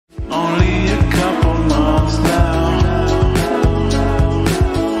Only a couple months now.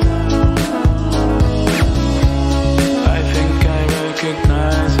 I think I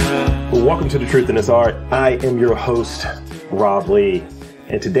recognize her. Well, welcome to The Truth in This Art. I am your host, Rob Lee.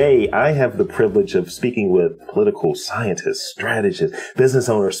 And today I have the privilege of speaking with political scientist, strategist, business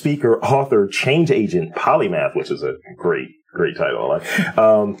owner, speaker, author, change agent, polymath, which is a great title.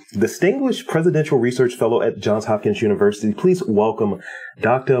 Distinguished Presidential Research Fellow at Johns Hopkins University. Please welcome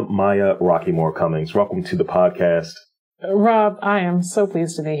Dr. Maya Rockeymoore Cummings. Welcome to the podcast. Rob, I am so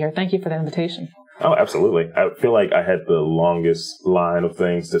pleased to be here. Thank you for the invitation. Oh, absolutely. I feel like I had the longest line of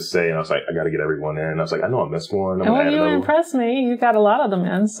things to say, and I was like, I got to get everyone in. I was like, I know I missed one. Well, you impressed me. You got a lot of them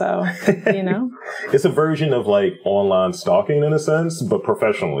in, so, you know. It's a version of like online stalking in a sense, but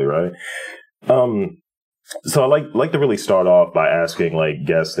professionally, right? So I like to really start off by asking like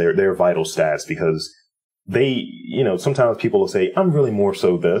guests their vital stats, because they, you know, sometimes people will say, I'm really more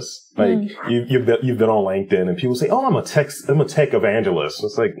so this. Like you've been on LinkedIn and people say, oh, I'm a tech evangelist.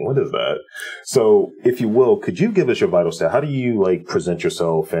 It's like, what is that? So if you will, could you give us your vital stat? How do you like present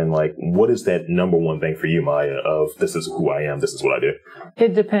yourself, and like, what is that number one thing for you, Maya, of this is who I am, this is what I do?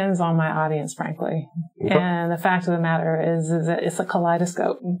 It depends on my audience, frankly. Okay. And the fact of the matter is that it's a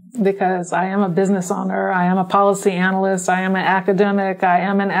kaleidoscope, because I am a business owner, I am a policy analyst, I am an academic, I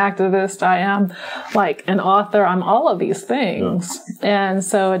am an activist, I am like an author, I'm all of these things. Yeah. And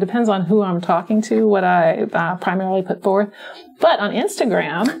so it depends on who I'm talking to, what I primarily put forth. But on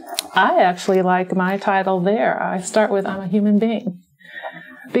Instagram, I actually like my title there. I start with, I'm a human being.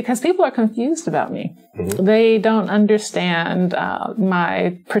 Because people are confused about me. Mm-hmm. They don't understand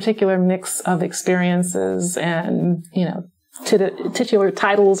my particular mix of experiences and, you know, titular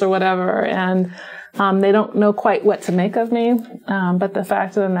titles or whatever. And they don't know quite what to make of me. But the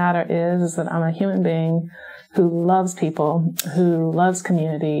fact of the matter is that I'm a human being who loves people, who loves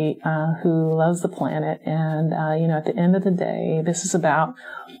community, who loves the planet. And, you know, at the end of the day, this is about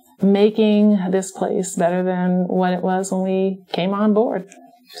making this place better than what it was when we came on board.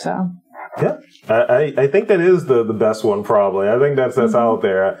 So. Yeah, I think that is the best one, probably. I think that's out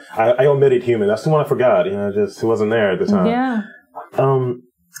there. I omitted human. That's the one I forgot. You know, just it wasn't there at the time. Yeah.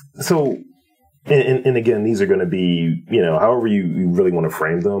 So, and again, these are going to be, you know, however you really want to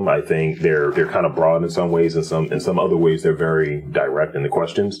frame them. I think they're kind of broad in some ways, and in some other ways they're very direct in the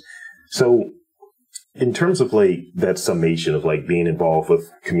questions. So, in terms of like that summation of like being involved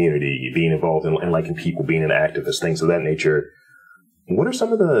with community, being involved in liking people, being an activist, things of that nature, what are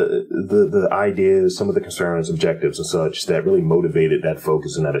some of the ideas, some of the concerns, objectives, and such that really motivated that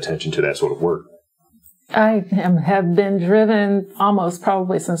focus and that attention to that sort of work? I have been driven almost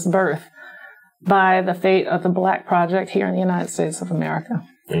probably since birth by the fate of the Black Project here in the United States of America.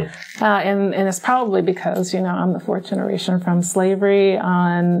 And it's probably because, you know, I'm the fourth generation from slavery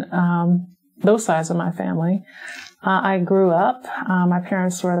on both sides of my family. I grew up, my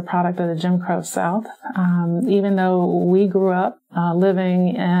parents were the product of the Jim Crow South. Even though we grew up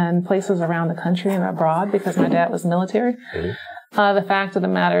living in places around the country and abroad because my dad was military, the fact of the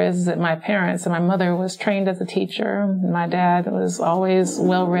matter is that my parents and my mother was trained as a teacher. My dad was always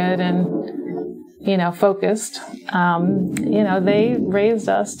well-read and, you know, focused. You know, they raised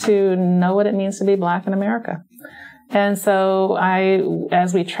us to know what it means to be Black in America. And so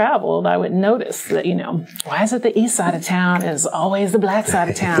as we traveled, I would notice that, you know, why is it the east side of town is always the Black side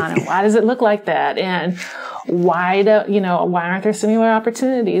of town? And why does it look like that? And why aren't there similar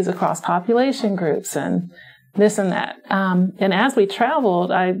opportunities across population groups and this and that? And as we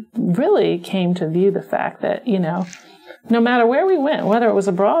traveled, I really came to view the fact that, you know, no matter where we went, whether it was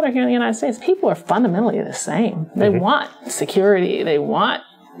abroad or here in the United States, people are fundamentally the same. They want security. They want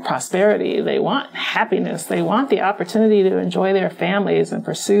prosperity. They want happiness. They want the opportunity to enjoy their families and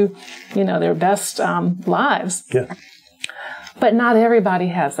pursue, you know, their best lives. Yeah. But not everybody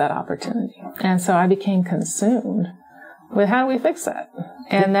has that opportunity. And so I became consumed with how do we fix that?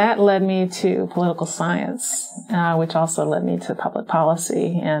 And that led me to political science, which also led me to public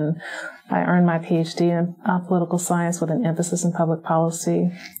policy. And I earned my PhD in political science with an emphasis in public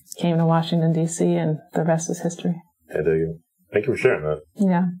policy, came to Washington, D.C., and the rest is history. Thank you for sharing that.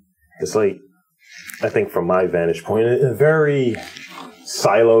 Yeah. It's like, I think from my vantage point, in a very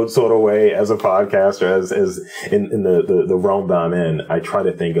siloed sort of way as a podcaster, as in the realm that I'm in, I try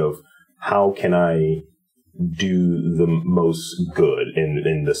to think of how can I do the most good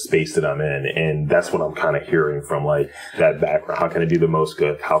in the space that I'm in. And that's what I'm kind of hearing from like that background. How can I do the most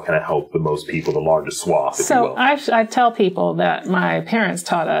good? How can I help the most people, the largest swath, if you will? I tell people that my parents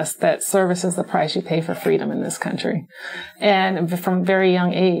taught us that service is the price you pay for freedom in this country. And from a very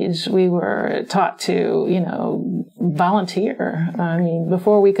young age, we were taught to, you know, volunteer. I mean,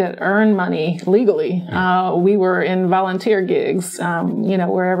 before we could earn money legally, we were in volunteer gigs,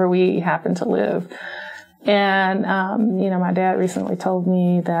 wherever we happened to live. And, my dad recently told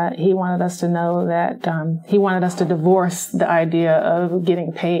me that he wanted us to know that he wanted us to divorce the idea of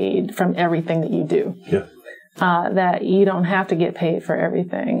getting paid from everything that you do. Yeah. That you don't have to get paid for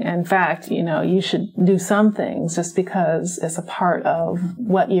everything. In fact, you should do some things just because it's a part of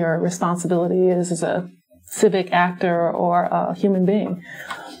what your responsibility is as a civic actor or a human being.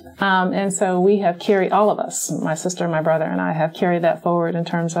 And so we have carried, all of us, my sister, my brother, and I have carried that forward in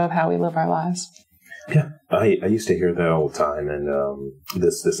terms of how we live our lives. Yeah, I used to hear that all the time, and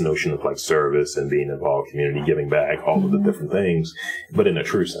this notion of like service and being involved, community, giving back, all of the different things, but in a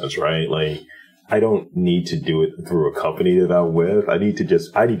true sense, right? Like, I don't need to do it through a company that I'm with. I need to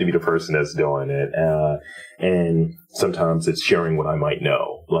be the person that's doing it. And sometimes it's sharing what I might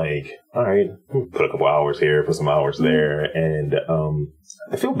know. Like, all right, put a couple hours here, put some hours there. And,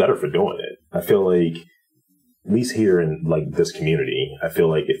 I feel better for doing it. I feel like, at least here in like this community, I feel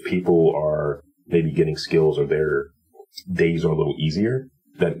like if people are maybe getting skills or their days are a little easier,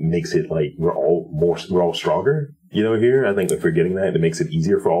 that makes it like we're all stronger. Here, I think if we're getting that, it makes it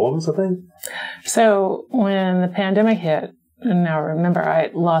easier for all of us, I think. So when the pandemic hit, and now remember,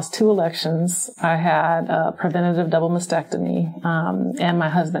 I lost 2 elections. I had a preventative double mastectomy, and my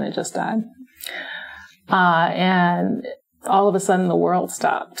husband had just died. And all of a sudden the world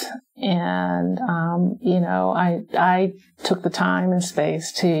stopped. And, I took the time and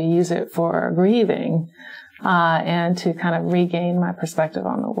space to use it for grieving, and to kind of regain my perspective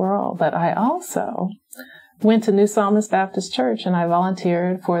on the world. But I also went to New Psalmist Baptist Church and I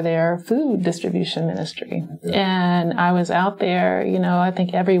volunteered for their food distribution ministry. Yeah. And I was out there, I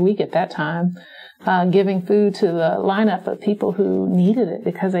think every week at that time, giving food to the lineup of people who needed it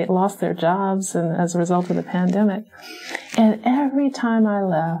because they lost their jobs and as a result of the pandemic. And every time I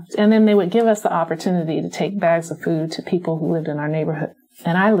left, and then they would give us the opportunity to take bags of food to people who lived in our neighborhood.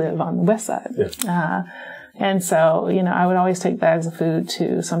 And I live on the west side. Yeah. And so, I would always take bags of food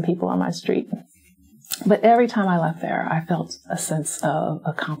to some people on my street. But every time I left there, I felt a sense of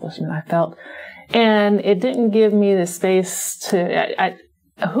accomplishment. And it didn't give me the space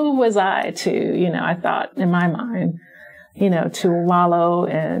who was I to, I thought in my mind, to wallow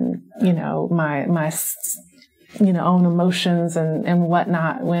in, my own emotions and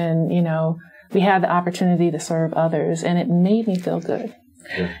whatnot when, we had the opportunity to serve others, and it made me feel good.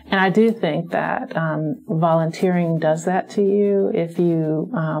 Yeah. And I do think that volunteering does that to you if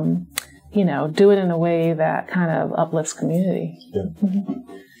you, do it in a way that kind of uplifts community. Yeah.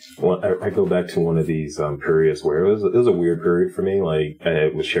 Mm-hmm. Well, I go back to one of these periods where it was a weird period for me. Like I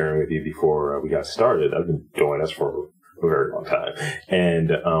was sharing with you before we got started. I've been doing this for a very long time.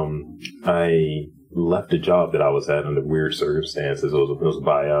 And I left a job that I was at under weird circumstances. It was a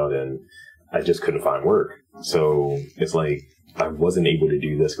buyout, and I just couldn't find work. So it's like I wasn't able to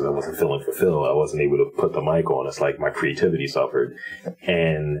do this because I wasn't feeling fulfilled. I wasn't able to put the mic on. It's like my creativity suffered.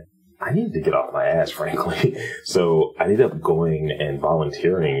 And I needed to get off my ass, frankly. So I ended up going and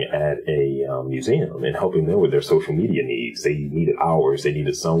volunteering at a museum and helping them with their social media needs. They needed hours. They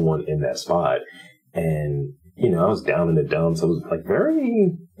needed someone in that spot. And, I was down in the dumps. I was like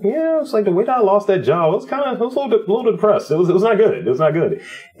it's like the way that I lost that job, I was a little depressed. It was not good. It was not good.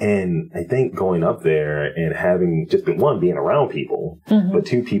 And I think going up there and having just being around people, mm-hmm. but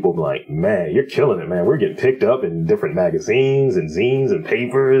 2 people like, man, you're killing it, man. We're getting picked up in different magazines and zines and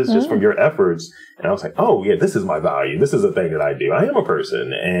papers just from your efforts. And I was like, oh yeah, this is my value. This is a thing that I do. I am a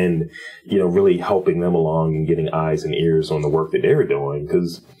person, and, really helping them along and getting eyes and ears on the work that they were doing.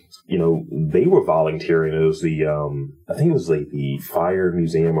 Cause they were volunteering. It was I think it was like the Fire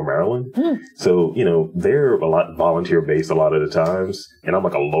Museum of Maryland. Mm. So, they're a lot volunteer based a lot of the times. And I'm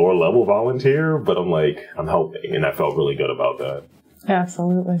like a lower level volunteer, but I'm helping. And I felt really good about that.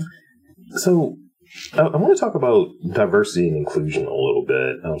 Absolutely. So I want to talk about diversity and inclusion a little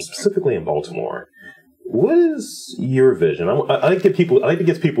bit, specifically in Baltimore. What is your vision? I like to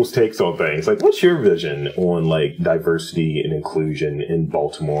get people's takes on things. Like, what's your vision on like diversity and inclusion in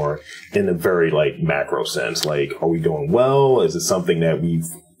Baltimore in a very like macro sense? Like, are we doing well? Is it something that we've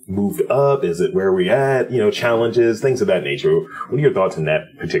moved up? Is it where we at? Challenges, things of that nature. What are your thoughts in that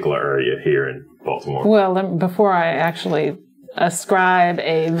particular area here in Baltimore? Well, before I actually ascribe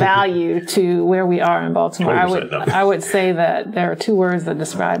a value to where we are in Baltimore, I would say that there are 2 words that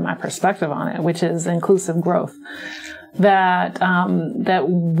describe my perspective on it, which is inclusive growth. That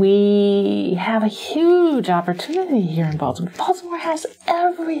we have a huge opportunity here in Baltimore. Baltimore has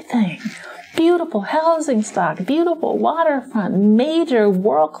everything. beautiful housing stock, beautiful waterfront, major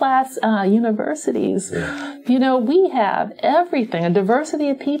world-class universities. Yeah. You know, we have everything, a diversity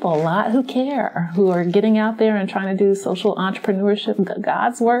of people, a lot who care, who are getting out there and trying to do social entrepreneurship,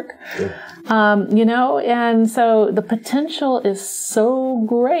 God's work. Yeah. You know, and so the potential is so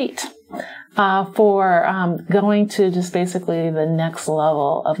great for going to just basically the next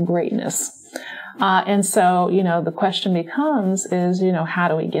level of greatness. And so, you know, the question becomes is, you know, how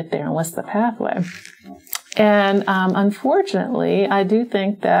do we get there and what's the pathway? And unfortunately, I do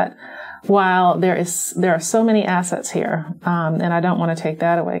think that while there are so many assets here, and I don't want to take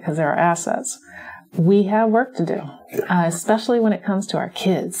that away because there are assets, we have work to do, especially when it comes to our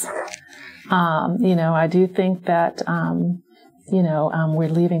kids. You know, I do think that, you know, we're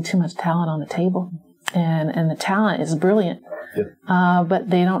leaving too much talent on the table, and the talent is brilliant. Yeah. But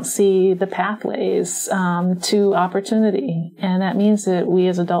they don't see the pathways to opportunity, and that means that we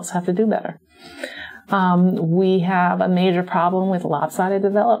as adults have to do better. We have a major problem with lopsided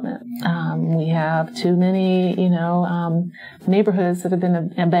development. We have too many, you know, neighborhoods that have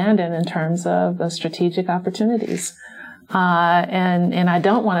been abandoned in terms of strategic opportunities. And I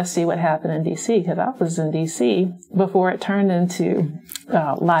don't want to see what happened in D.C. because I was in D.C. before it turned into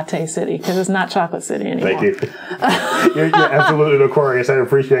Latte City, because it's not Chocolate City anymore. Thank you. You're absolutely Aquarius. I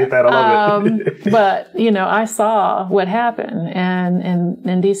appreciate that. I love it. But, you know, I saw what happened. And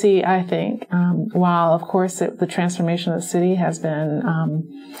in D.C., I think, while, of course, the transformation of the city has been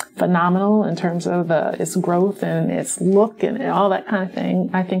phenomenal in terms of its growth and its look and all that kind of thing,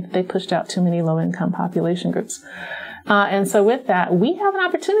 I think they pushed out too many low-income population groups. And so with that, we have an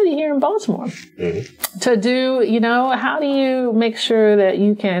opportunity here in Baltimore to do, you know, how do you make sure that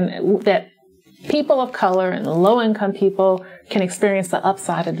that people of color and low-income people can experience the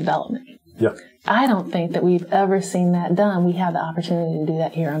upside of development? Yeah. I don't think that we've ever seen that done. We have the opportunity to do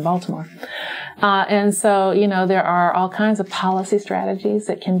that here in Baltimore. And so, you know, there are all kinds of policy strategies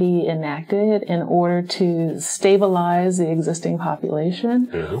that can be enacted in order to stabilize the existing population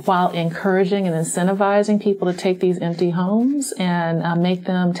while encouraging and incentivizing people to take these empty homes and make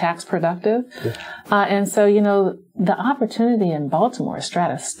them tax productive. Yeah. And so, you know, the opportunity in Baltimore is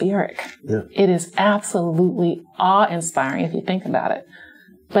stratospheric. Yeah. It is absolutely awe-inspiring if you think about it.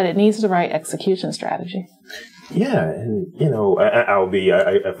 But it needs the right execution strategy. Yeah, and you know,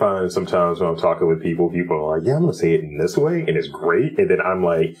 I find sometimes when I'm talking with people are like, yeah, I'm going to say it in this way, and it's great. And then I'm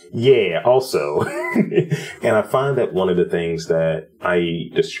like, yeah, also. And I find that one of the things that I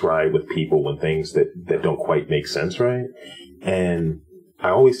describe with people when things that don't quite make sense, right? And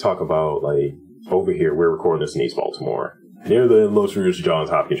I always talk about, like, over here, we're recording this in East Baltimore, near the illustrious Johns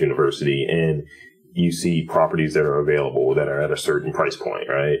Hopkins University, and you see properties that are available that are at a certain price point,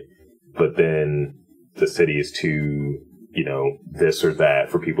 right? But then the city is too, you know, this or that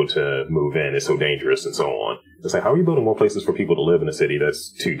for people to move in. It's so dangerous and so on. It's like, how are you building more places for people to live in a city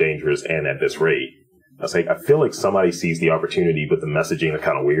that's too dangerous and at this rate? I was like, I feel like somebody sees the opportunity, but the messaging is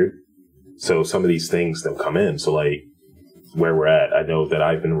kind of weird. So some of these things don't come in. So like where we're at, I know that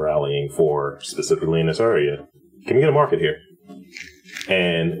I've been rallying for specifically in this area. Can we get a market here?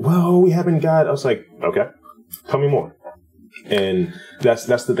 And, well, we haven't got, I was like, okay, tell me more. And that's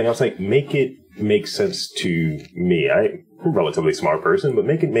the thing. I was like, make it make sense to me. I'm a relatively smart person, but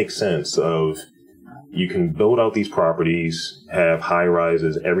make it make sense of you can build out these properties, have high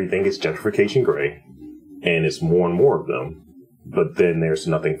rises, everything is gentrification gray, and it's more and more of them. But then there's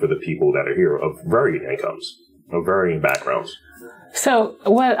nothing for the people that are here of varying incomes, of varying backgrounds. So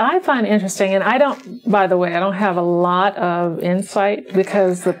what I find interesting, and I don't have a lot of insight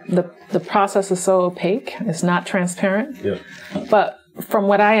because the process is so opaque. It's not transparent. Yeah. But from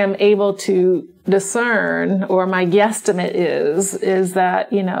what I am able to discern, or my guesstimate is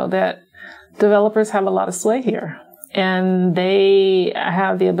that, you know, that developers have a lot of sway here. And they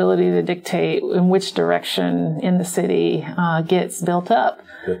have the ability to dictate in which direction in the city gets built up.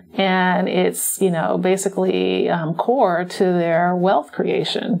 Okay. And it's, you know, basically core to their wealth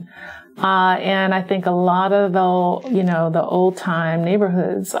creation. And I think a lot of the old time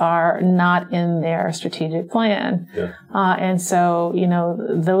neighborhoods are not in their strategic plan. Yeah. And so, you know,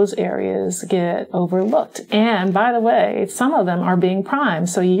 those areas get overlooked. And by the way, some of them are being primed.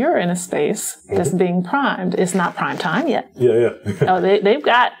 So you're in a space that's being primed. It's not prime time yet. Yeah. They've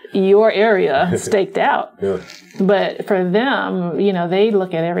got your area staked out. Yeah. But for them, you know, they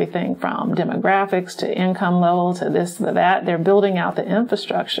look at everything from demographics to income level to this to that. They're building out the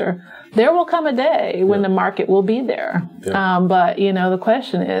infrastructure. There will come a day when the market will be there. Yeah. But, you know, the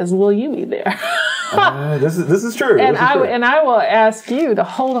question is, will you be there? This is true. And I will ask you to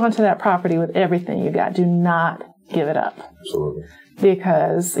hold on to that property with everything you got. Do not give it up. Absolutely.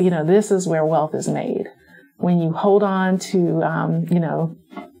 because, this is where wealth is made. When you hold on to,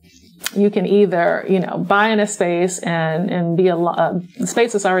 you can either, buy in a space and be the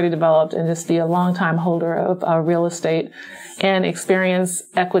space that's already developed and just be a long time holder of real estate and experience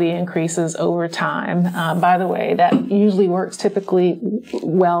equity increases over time. By the way, that usually works typically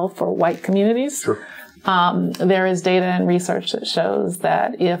well for white communities. Sure. There is data and research that shows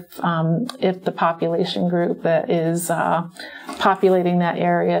that if the population group that is populating that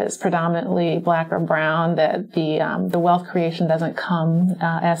area is predominantly Black or brown, that the wealth creation doesn't come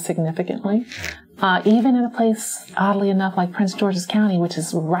as significantly. Even in a place, oddly enough, like Prince George's County, which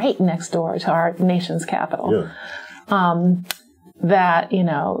is right next door to our nation's capital,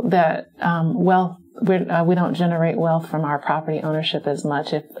 wealth. We don't generate wealth from our property ownership as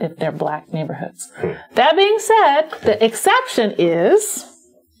much if they're Black neighborhoods. That being said, the exception is,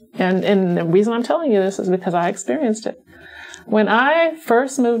 and the reason I'm telling you this is because I experienced it. When I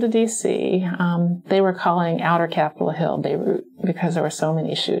first moved to D.C., they were calling Outer Capitol Hill Beirut because there were so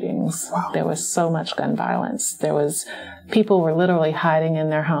many shootings. Wow. There was so much gun violence. People were literally hiding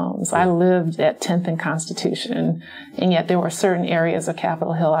in their homes. I lived at 10th and Constitution, and yet there were certain areas of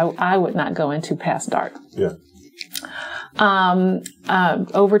Capitol Hill I would not go into past dark. Yeah.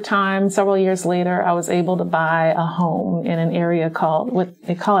 Over time, several years later, I was able to buy a home in an area called, what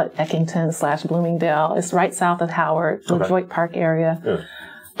they call it, Eckington/Bloomingdale. It's right south of Howard, the Detroit Park area. Yeah.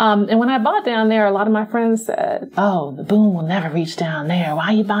 And when I bought down there, a lot of my friends said, "Oh, the boom will never reach down there. Why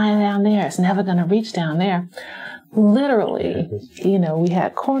are you buying down there? It's never going to reach down there." Literally, we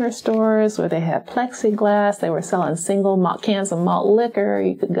had corner stores where they had plexiglass. They were selling single cans of malt liquor.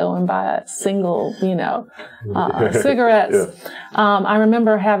 You could go and buy a single, cigarettes. Yeah. I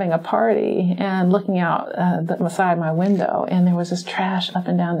remember having a party and looking out beside my window, and there was this trash up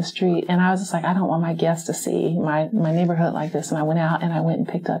and down the street. And I was just like, I don't want my guests to see my neighborhood like this. And I went out and I went and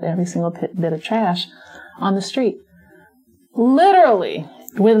picked up every single bit of trash on the street. Literally,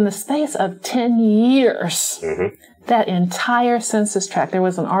 within the space of 10 years, that entire census tract, there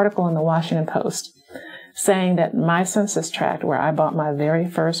was an article in the Washington Post saying that my census tract, where I bought my very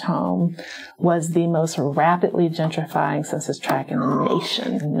first home, was the most rapidly gentrifying census tract in the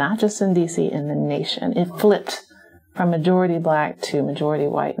nation, not just in D.C., in the nation. It flipped from majority Black to majority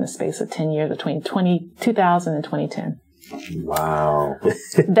white in the space of 10 years between 2000 and 2010. Wow.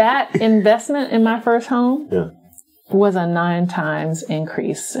 That investment in my first home was a 9 times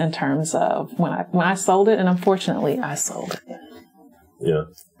increase in terms of when I sold it, and unfortunately I sold it. Yeah.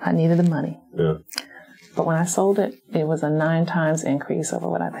 I needed the money. Yeah. But when I sold it, it was a 9 times increase over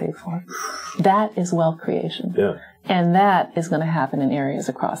what I paid for it. That is wealth creation. Yeah. And that is going to happen in areas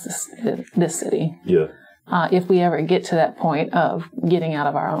across this city. Yeah. If we ever get to that point of getting out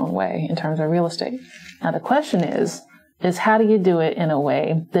of our own way in terms of real estate. Now the question is how do you do it in a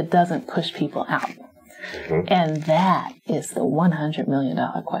way that doesn't push people out? And that is the $100 million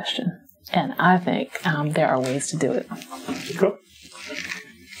question. And I think there are ways to do it. Cool.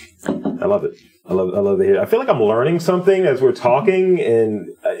 I love it. I love to hear. I feel like I'm learning something as we're talking, and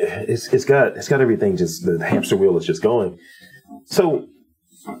it's got everything. Just the hamster wheel is just going. So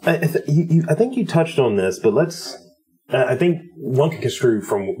I think you touched on this, but I think one can construe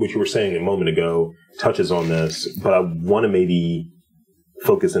from what you were saying a moment ago touches on this, but I want to maybe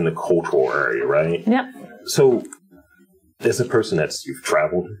focus in the cultural area, right? Yep. So, as a person you've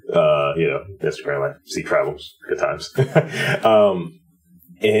traveled, Instagram, I see travels, good times.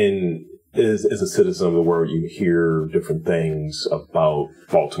 And as a citizen of the world, you hear different things about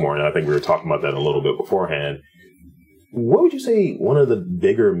Baltimore, and I think we were talking about that a little bit beforehand. What would you say one of the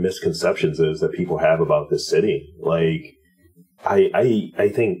bigger misconceptions is that people have about this city? Like,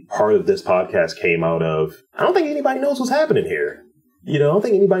 I think part of this podcast came out of, I don't think anybody knows what's happening here. I don't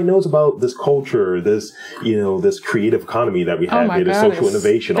think anybody knows about this culture, this creative economy that we have here, the social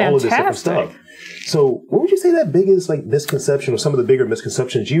innovation, all of this different stuff. So what would you say that biggest misconception or some of the bigger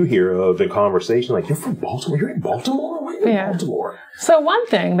misconceptions you hear of in conversation? Like, you're from Baltimore? You're in Baltimore? Why are you in Baltimore? So one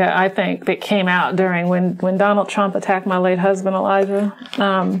thing that I think that came out during when Donald Trump attacked my late husband, Elijah,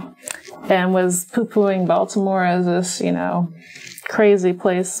 and was poo-pooing Baltimore as this, crazy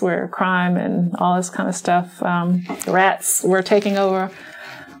place where crime and all this kind of stuff, rats were taking over.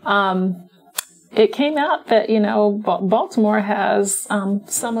 It came out that, Baltimore has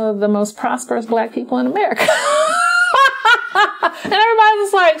some of the most prosperous Black people in America. And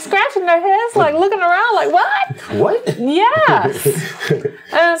everybody's just scratching their heads, looking around what? What? Yes.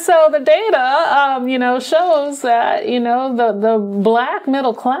 And so the data, shows that, the Black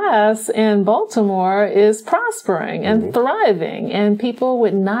middle class in Baltimore is prospering and thriving, and people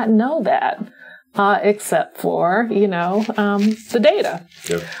would not know that. except for, the data.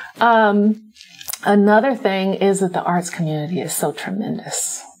 Yeah. Another thing is that the arts community is so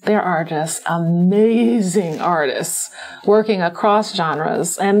tremendous. There are just amazing artists working across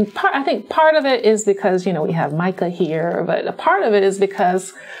genres. And I think part of it is because, we have Micah here, but a part of it is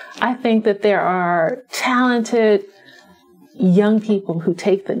because I think that there are talented young people who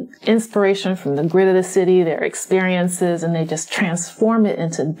take the inspiration from the grit of the city, their experiences, and they just transform it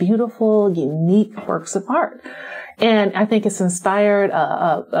into beautiful, unique works of art. And I think it's inspired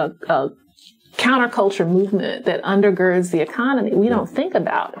a counterculture movement that undergirds the economy. We don't think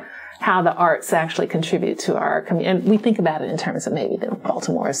about how the arts actually contribute to our community. And we think about it in terms of maybe the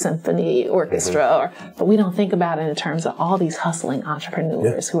Baltimore Symphony Orchestra, but we don't think about it in terms of all these hustling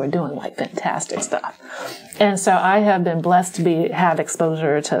entrepreneurs who are doing like fantastic stuff. And so I have been blessed to have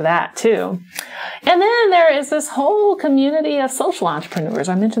exposure to that too. And then there is this whole community of social entrepreneurs.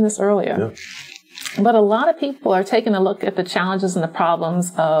 I mentioned this earlier. Yeah. But a lot of people are taking a look at the challenges and the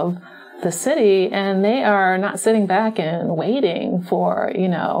problems of the city, and they are not sitting back and waiting for,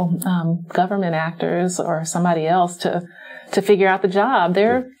 government actors or somebody else to figure out the job.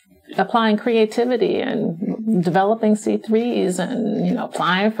 They're applying creativity and developing C3s and,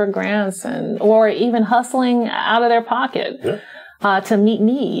 applying for grants or even hustling out of their pocket to meet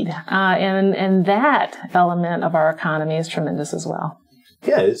need. And that element of our economy is tremendous as well.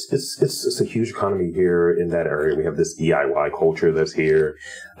 Yeah, it's a huge economy here in that area. We have this DIY culture that's here.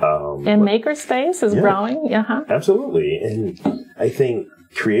 And makerspace is growing. Uh-huh. Absolutely. And I think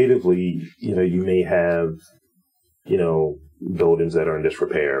creatively, you may have, buildings that are in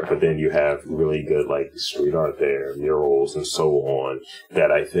disrepair, but then you have really good like street art there, murals and so on,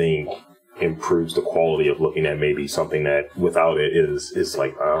 that I think improves the quality of looking at maybe something that without it is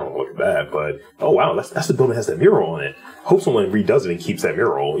like, I don't look at that, but oh wow, that's the building that has that mural on it. Hope someone redoes it and keeps that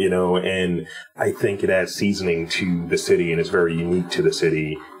mural, and I think it adds seasoning to the city and it's very unique to the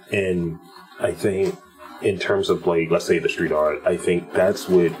city. And I think in terms of like, let's say the street art, I think that's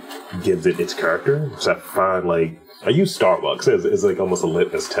what gives it its character. So I find like, I use Starbucks as like almost a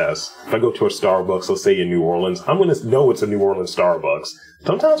litmus test. If I go to a Starbucks, let's say in New Orleans, I'm going to know it's a New Orleans Starbucks.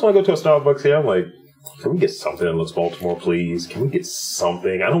 Sometimes when I go to a Starbucks here, I'm like, can we get something that looks Baltimore, please? Can we get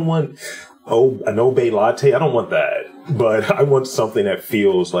something? I don't want an Obey latte. I don't want that. But I want something that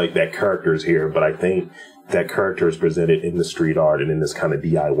feels like that character is here. But I think that character is presented in the street art and in this kind of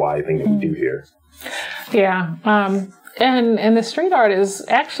DIY thing that we do here. Yeah. And the street art is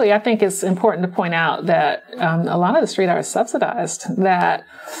actually, I think it's important to point out that a lot of the street art is subsidized, that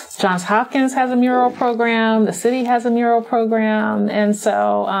Johns Hopkins has a mural program, the city has a mural program. And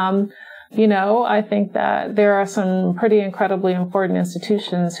so, I think that there are some pretty incredibly important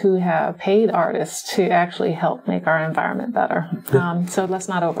institutions who have paid artists to actually help make our environment better. So let's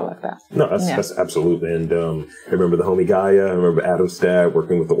not overlook that. No, that's absolutely. And I remember the homie Gaia, I remember Adam Stad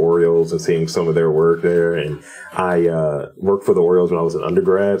working with the Orioles and seeing some of their work there. And I worked for the Orioles when I was an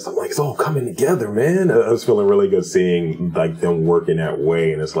undergrad. So I'm like, it's all coming together, man. I was feeling really good seeing like them working that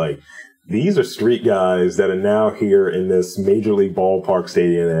way. And it's like, these are street guys that are now here in this major league ballpark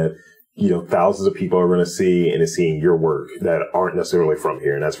stadium that thousands of people are going to see and is seeing your work that aren't necessarily from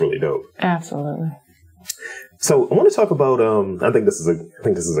here. And that's really dope. Absolutely. So I want to talk about, I think this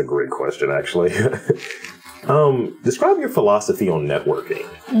is a great question, actually. Describe your philosophy on networking.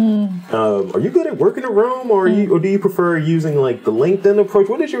 Are you good at working a room or do you prefer using like the LinkedIn approach?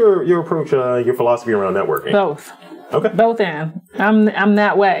 What is your approach, your philosophy around networking? Both. Okay. Both and. I'm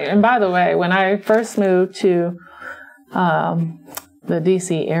that way. And by the way, when I first moved to, the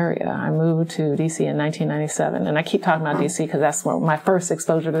D.C. area. I moved to D.C. in 1997, and I keep talking about D.C. because that's where my first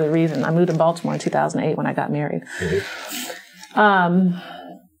exposure to the region. I moved to Baltimore in 2008 when I got married. Mm-hmm.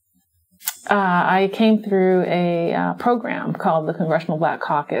 I came through a program called the Congressional Black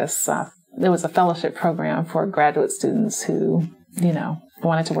Caucus. It was a fellowship program for graduate students who,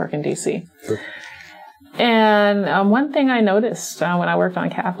 wanted to work in D.C. Sure. And one thing I noticed when I worked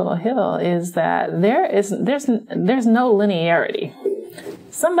on Capitol Hill is that there's no linearity.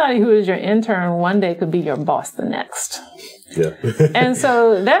 Somebody who is your intern one day could be your boss the next. Yeah. And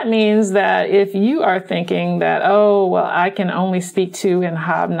so that means that if you are thinking that, I can only speak to and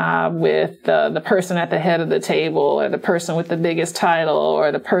hobnob with the person at the head of the table or the person with the biggest title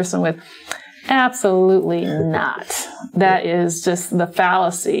or the person with... Absolutely not. That is just the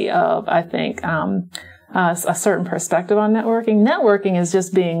fallacy of, I think, a certain perspective on networking. Networking is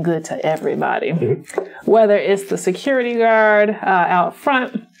just being good to everybody, whether it's the security guard out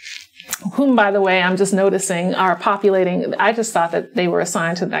front, whom, by the way, I'm just noticing are populating. I just thought that they were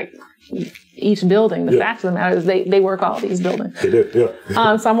assigned to each building. The fact of the matter is they work all these buildings. They do,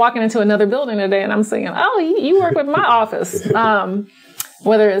 yeah. So I'm walking into another building today and I'm saying, oh, you work with my office.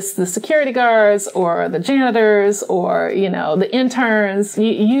 Whether it's the security guards or the janitors or, the interns,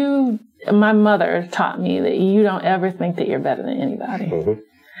 my mother taught me that you don't ever think that you're better than anybody. Mm-hmm.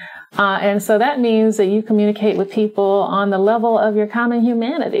 And so that means that you communicate with people on the level of your common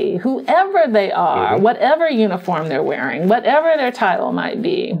humanity, whoever they are, mm-hmm. whatever uniform they're wearing, whatever their title might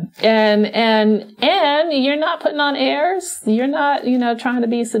be. And you're not putting on airs. You're not, trying to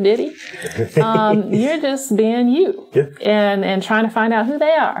be sedity. You're just being you and trying to find out who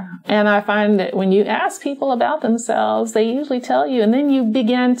they are. And I find that when you ask people about themselves, they usually tell you, and then you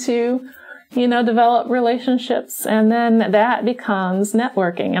begin to develop relationships, and then that becomes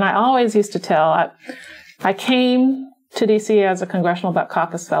networking. And I always used to tell, I came to DC as a Congressional Black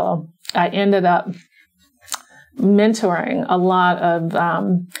Caucus Fellow. I ended up mentoring a lot of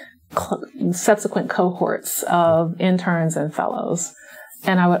subsequent cohorts of interns and fellows.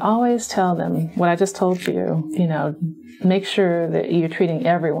 And I would always tell them what I just told you, make sure that you're treating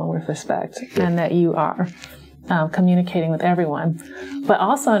everyone with respect and that you are communicating with everyone, but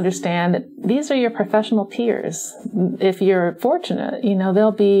also understand that these are your professional peers. If you're fortunate,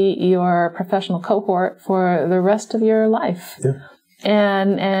 they'll be your professional cohort for the rest of your life. Yeah.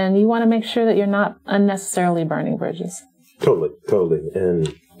 And you want to make sure that you're not unnecessarily burning bridges. Totally.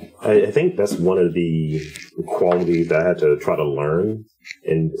 And I think that's one of the qualities that I had to try to learn,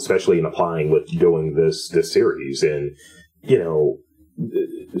 and especially in applying with doing this series. And,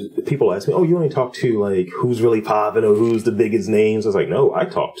 people ask me, oh, you only talk to who's really popping or who's the biggest names. I was like, no, I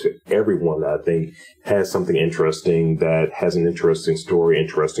talk to everyone that I think has something interesting, that has an interesting story,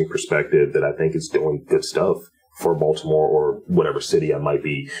 interesting perspective, that I think is doing good stuff for Baltimore or whatever city I might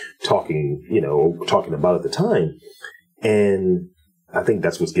be talking about at the time. And I think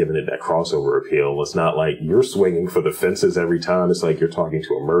that's what's giving it that crossover appeal. It's not like you're swinging for the fences every time. It's like you're talking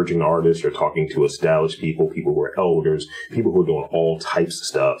to emerging artists, you're talking to established people who are elders, people who are doing all types of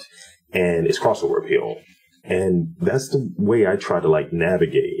stuff. And it's crossover appeal. And that's the way I try to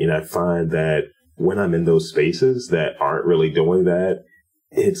navigate. And I find that when I'm in those spaces that aren't really doing that,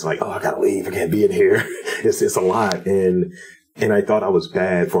 it's like, oh, I gotta leave. I can't be in here. It's a lot. And I thought I was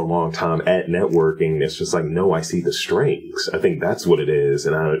bad for a long time at networking. It's just like, no, I see the strings. I think that's what it is.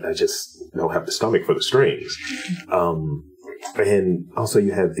 And I just don't have the stomach for the strings. And also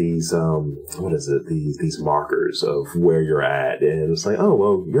you have these, these markers of where you're at. And it's like, oh,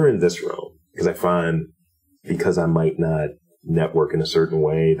 well, you're in this room. Because I find, because I might not network in a certain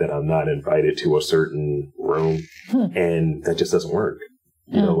way, that I'm not invited to a certain room. And that just doesn't work.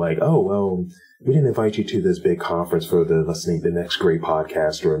 Oh, well, we didn't invite you to this big conference for the next great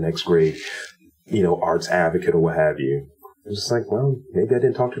podcast or a next great, arts advocate or what have you. It's just like, well, maybe I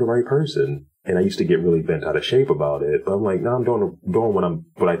didn't talk to the right person. And I used to get really bent out of shape about it. But I'm like, no, I'm doing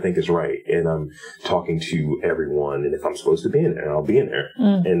what I think is right. And I'm talking to everyone. And if I'm supposed to be in there, I'll be in there.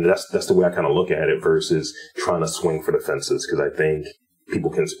 And that's the way I kind of look at it versus trying to swing for the fences. Because I think people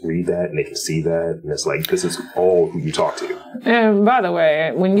can read that and they can see that. And it's like, this is all who you talk to. And by the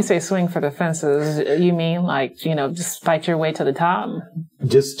way, when you say swing for the fences, you mean just fight your way to the top?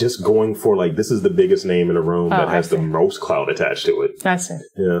 Just going for this is the biggest name in the room that has the most clout attached to it. I see.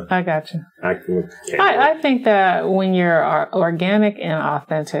 Yeah. I got you. I think that when you're organic and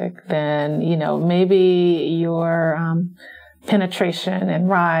authentic, then, maybe your penetration and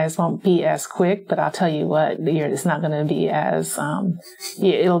rise won't be as quick, but I'll tell you what, it's not going to be as,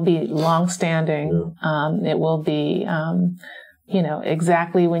 it'll be long-standing. Yeah. It will be,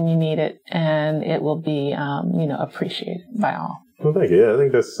 exactly when you need it, and it will be, appreciated by all. Well, thank you. Yeah, I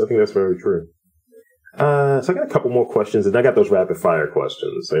think that's very true. So I got a couple more questions, and I got those rapid fire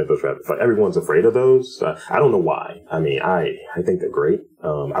questions. Everyone's afraid of those. I don't know why. I mean, I think they're great.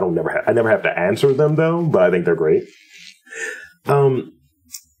 I never have to answer them though, but I think they're great.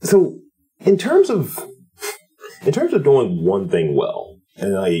 So in terms of doing one thing well,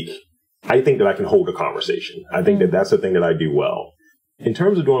 and I think that I can hold a conversation. I think that that's the thing that I do well. In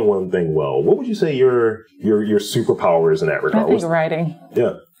terms of doing one thing well, what would you say your superpower is in that regard? I think writing.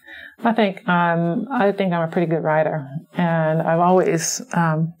 Yeah. I think I'm a pretty good writer, and I've always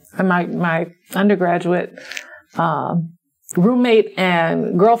my undergraduate roommate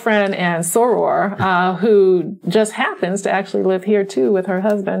and girlfriend and soror, who just happens to actually live here too with her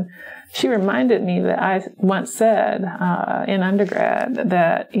husband. She reminded me that I once said in undergrad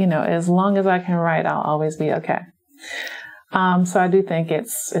that as long as I can write, I'll always be okay. So I do think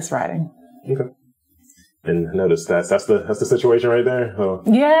it's writing. Okay. And notice that's the situation right there. Oh.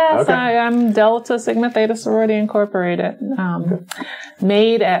 Yes, Okay. I'm Delta Sigma Theta Sorority Incorporated,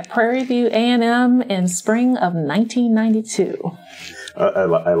 made at Prairie View A&M in spring of 1992. I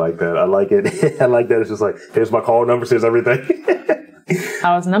like that. I like it. I like that. It's just like, here's my call number, here's everything.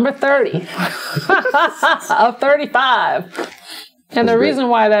 I was number 30 of 35. And the reason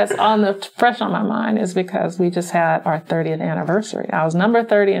why that's fresh on my mind is because we just had our 30th anniversary. I was number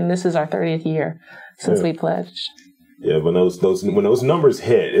 30, and this is our 30th year since we pledged. Yeah, when those numbers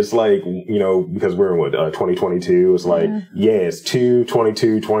hit, it's like, because we're in 2022, it's like, it's 2,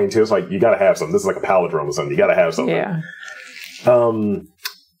 22, 22. It's like, you got to have something. This is like a palindrome or something. You got to have something. Yeah.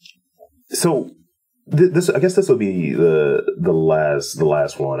 So this, I guess this will be the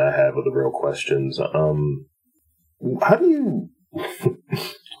last one I have of the real questions. How do you,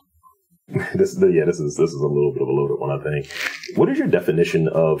 this is a little bit of a loaded one, I think. What is your definition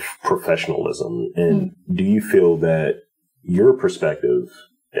of professionalism? And do you feel that your perspective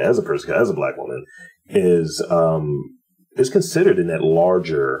as a person, as a Black woman, is considered in that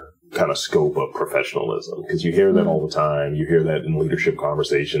larger kind of scope of professionalism? Because you hear that all the time. You hear that in leadership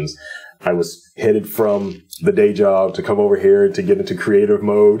conversations. I was headed from the day job to come over here to get into creative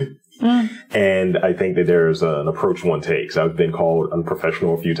mode. And I think that there's an approach one takes. I've been called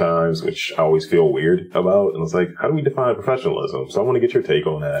unprofessional a few times, which I always feel weird about. And it's like, how do we define professionalism? So I want to get your take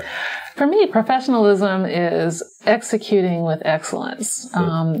on that. For me, professionalism is executing with excellence.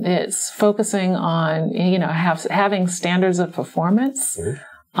 It's focusing on, having standards of performance.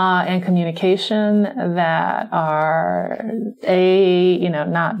 And communication that are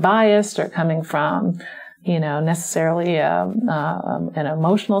not biased or coming from, necessarily an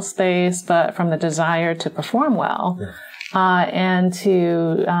emotional space, but from the desire to perform well, and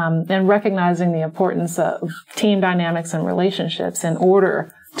recognizing the importance of team dynamics and relationships in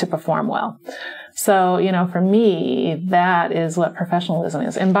order to perform well. So, for me, that is what professionalism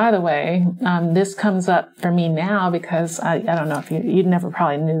is. And by the way, this comes up for me now because I don't know if you never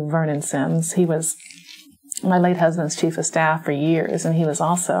probably knew Vernon Sims. He was my late husband's chief of staff for years, and he was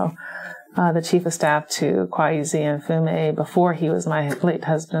also the chief of staff to Kwaizi and Fume before he was my late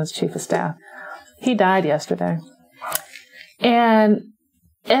husband's chief of staff. He died yesterday. And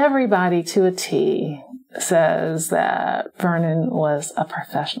everybody to a T says that Vernon was a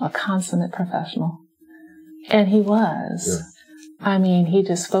professional, a consummate professional. And he was. Yeah. I mean, he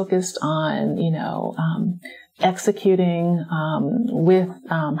just focused on, executing with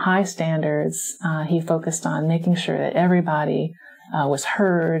high standards. He focused on making sure that everybody was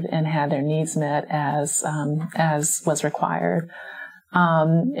heard and had their needs met as was required.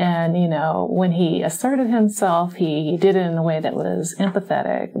 When he asserted himself, he did it in a way that was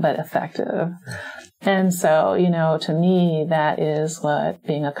empathetic but effective. And so, to me, that is what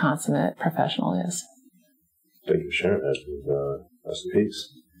being a consummate professional is. Thank you for sharing that. That's a piece.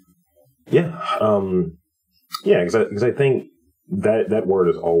 Yeah. Because I think that word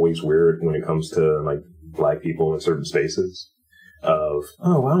is always weird when it comes to like Black people in certain spaces of,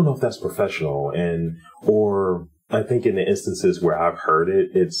 I don't know if that's professional. Or I think in the instances where I've heard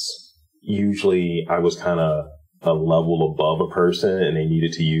it, it's usually I was kind of a level above a person and they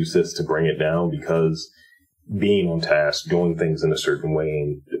needed to use this to bring it down because being on task, doing things in a certain way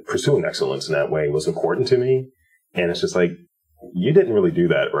and pursuing excellence in that way was important to me. And it's just like, you didn't really do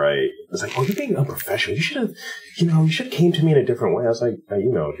that right. It's like, you're being unprofessional. You should have came to me in a different way. I was like, I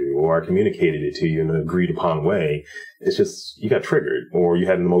emailed you or I communicated it to you in an agreed upon way. It's just, you got triggered or you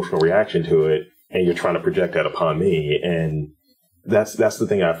had an emotional reaction to it and you're trying to project that upon me. And that's the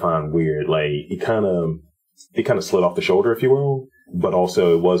thing I find weird. Like, it kind of slid off the shoulder, if you will. But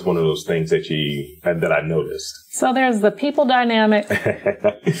also it was one of those things that I noticed. So there's the people dynamic.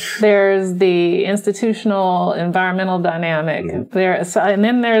 There's the institutional environmental dynamic. And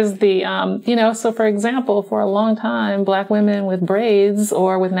then there's the, so for example, for a long time, Black women with braids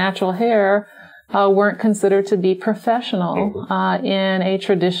or with natural hair weren't considered to be professional in a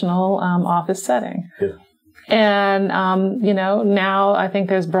traditional office setting. Yeah. And, now I think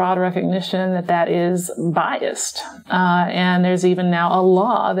there's broad recognition that is biased. And there's even now a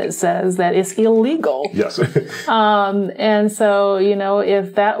law that says that it's illegal. Yes. And so,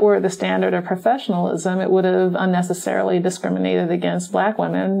 if that were the standard of professionalism, it would have unnecessarily discriminated against Black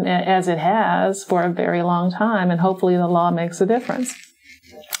women as it has for a very long time. And hopefully the law makes a difference.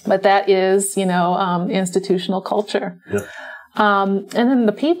 But that is, institutional culture. Yeah. And then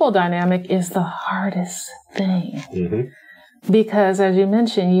the people dynamic is the hardest thing because, as you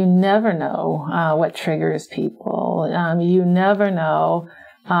mentioned, you never know what triggers people. You never know.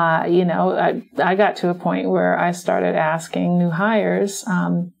 I got to a point where I started asking new hires,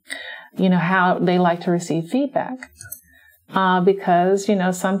 how they like to receive feedback. Because,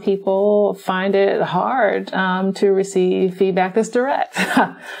 some people find it hard to receive feedback that's direct.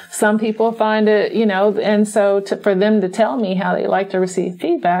 Some people find it, and so for them to tell me how they like to receive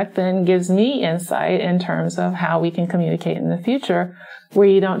feedback then gives me insight in terms of how we can communicate in the future, where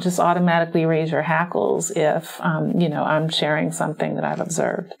you don't just automatically raise your hackles if, I'm sharing something that I've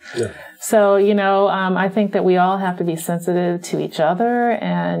observed. Yeah. So, I think that we all have to be sensitive to each other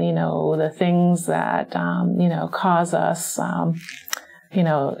and, the things that, cause us,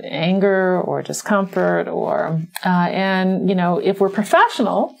 anger or discomfort and, if we're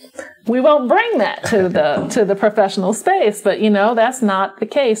professional, we won't bring that to the professional space. But, that's not the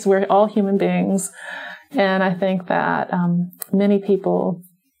case. We're all human beings. And I think that, many people,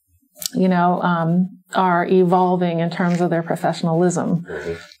 are evolving in terms of their professionalism.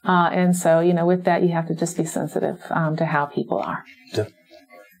 Mm-hmm. And so, with that, you have to just be sensitive to how people are. Yeah.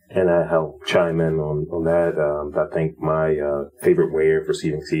 And I'll chime in on that. I think my favorite way of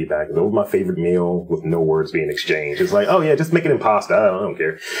receiving feedback is over my favorite meal with no words being exchanged. It's like, oh yeah, just make it in pasta. I don't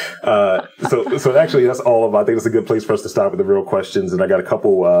care. So actually, that's all of. I think it's a good place for us to start with the real questions. And I got a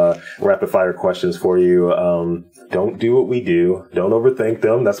couple rapid fire questions for you. Don't do what we do. Don't overthink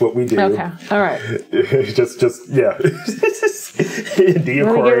them. That's what we do. Okay. All right. just yeah.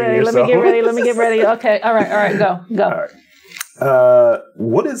 Decorating yourself. Let me get ready. Okay. All right. Go. All right.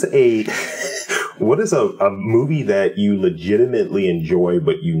 What is a movie that you legitimately enjoy,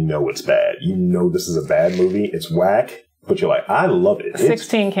 but it's bad? This is a bad movie. It's whack, but you're like, I love it.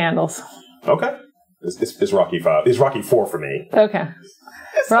 16 Candles. Okay. It's Rocky 5. It's Rocky 4 for me. Okay.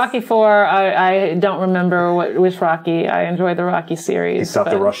 Rocky 4, I don't remember which Rocky. I enjoyed the Rocky series. He stopped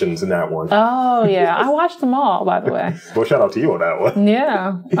the Russians in that one. Oh, yeah. I watched them all, by the way. Well, shout out to you on that one.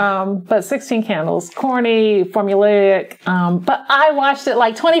 Yeah. But 16 Candles, corny, formulaic, but I watched it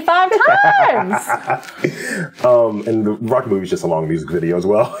like 25 times. And the Rocky movie is just a long music video as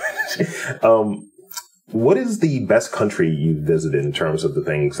well. What is the best country you've visited in terms of the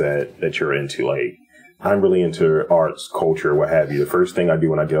things that you're into? Like, I'm really into arts, culture, what have you. The first thing I do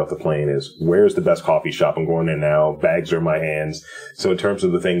when I get off the plane is, where's the best coffee shop? I'm going in now. Bags are in my hands. So in terms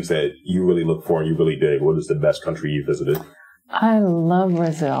of the things that you really look for and you really dig, what is the best country you visited? I love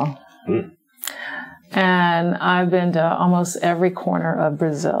Brazil. And I've been to almost every corner of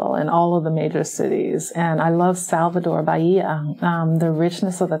Brazil in all of the major cities. And I love Salvador, Bahia. The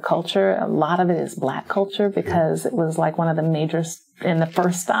richness of the culture, a lot of it is Black culture because it was like one of the major and the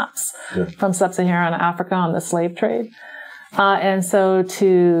first stops from sub-Saharan Africa on the slave trade. And so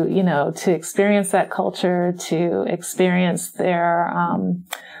to experience that culture, to experience their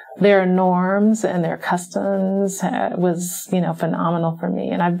norms and their customs was, phenomenal for me.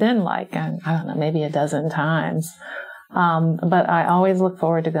 And I've been like, I don't know, maybe a dozen times. But I always look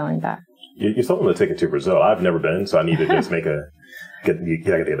forward to going back. You're sold on the ticket to Brazil. I've never been, so I need to just get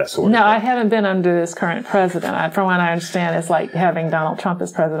that sorted. No, I haven't been under this current president. From what I understand, it's like having Donald Trump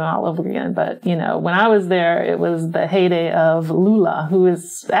as president all over again. But, when I was there, it was the heyday of Lula, who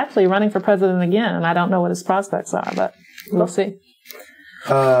is actually running for president again. And I don't know what his prospects are, but we'll see.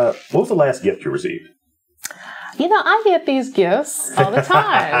 What was the last gift you received? I get these gifts all the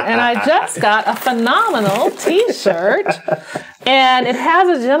time. And I just got a phenomenal T-shirt. And it has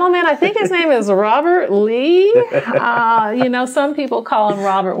a gentleman, I think his name is Robert Lee. Some people call him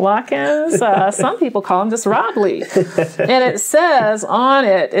Robert Watkins. Some people call him just Rob Lee. And it says on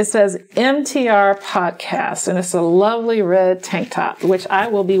it says MTR Podcast. And it's a lovely red tank top, which I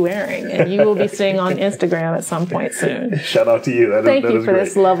will be wearing. And you will be seeing on Instagram at some point soon. Shout out to you. Thank you for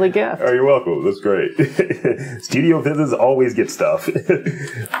this lovely gift. Oh, you're welcome. That's great. Studio visits always get stuff.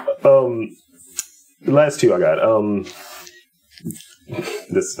 The last two I got.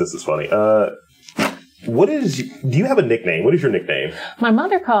 This is funny. Do you have a nickname? What is your nickname? My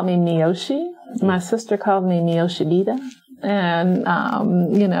mother called me Miyoshi. My sister called me Miyoshibida. And,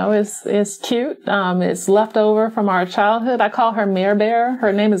 it's cute. It's left over from our childhood. I call her Mare Bear.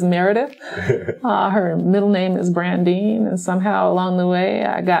 Her name is Meredith. Her middle name is Brandine. And somehow along the way,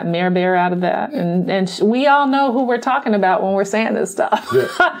 I got Mare Bear out of that. And we all know who we're talking about when we're saying this stuff.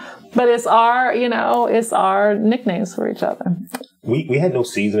 Yeah. But it's our nicknames for each other. We had no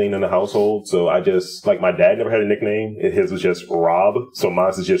seasoning in the household, so I just, like, my dad never had a nickname. His was just Rob, so mine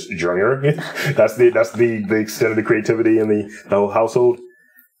is just Junior. That's the extent of the creativity in the whole household.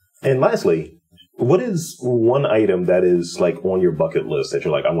 And lastly, what is one item that is, like, on your bucket list that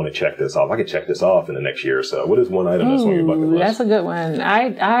you're like, I want to check this off? I could check this off in the next year or so. What is one item that's on your bucket list? That's a good one.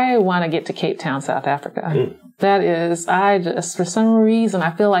 I want to get to Cape Town, South Africa. That is, for some reason, I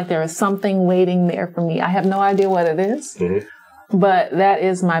feel like there is something waiting there for me. I have no idea what it is. Mm-hmm. but that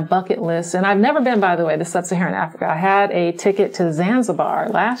is my bucket list. And I've never been, by the way, to Sub-Saharan Africa. I had a ticket to Zanzibar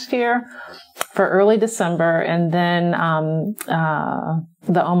last year for early December, and then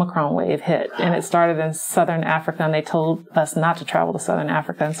the Omicron wave hit, and it started in Southern Africa, and they told us not to travel to Southern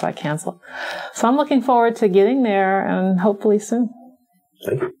Africa, and so I canceled. So I'm looking forward to getting there, and hopefully soon.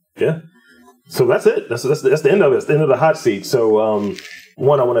 Thank you. Yeah. So that's it. That's the end of it. It's the end of the hot seat. So,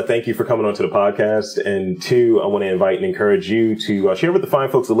 one, I want to thank you for coming onto the podcast, and two, I want to invite and encourage you to share with the fine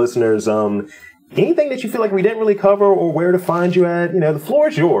folks, the listeners, anything that you feel like we didn't really cover or where to find you at. The floor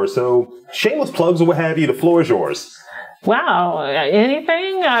is yours. So shameless plugs or what have you, the floor is yours. Wow.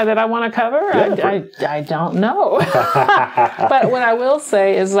 Anything that I want to cover? Yeah, I don't know. But what I will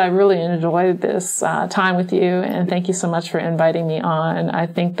say is I really enjoyed this time with you, and thank you so much for inviting me on. I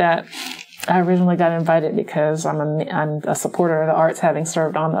think that I originally got invited because I'm a supporter of the arts, having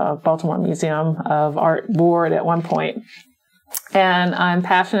served on the Baltimore Museum of Art board at one point. And I'm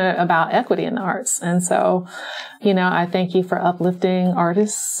passionate about equity in the arts. And so, I thank you for uplifting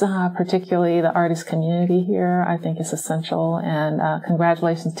artists, particularly the artist community here. I think it's essential. And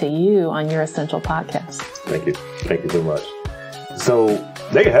congratulations to you on your Essential podcast. Thank you. Thank you so much. So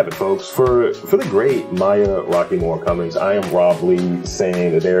there you have it, folks. For the great Maya Rockeymoore Cummings, I am Rob Lee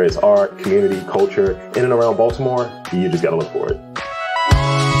saying that there is art, community, culture in and around Baltimore. You just got to look for it.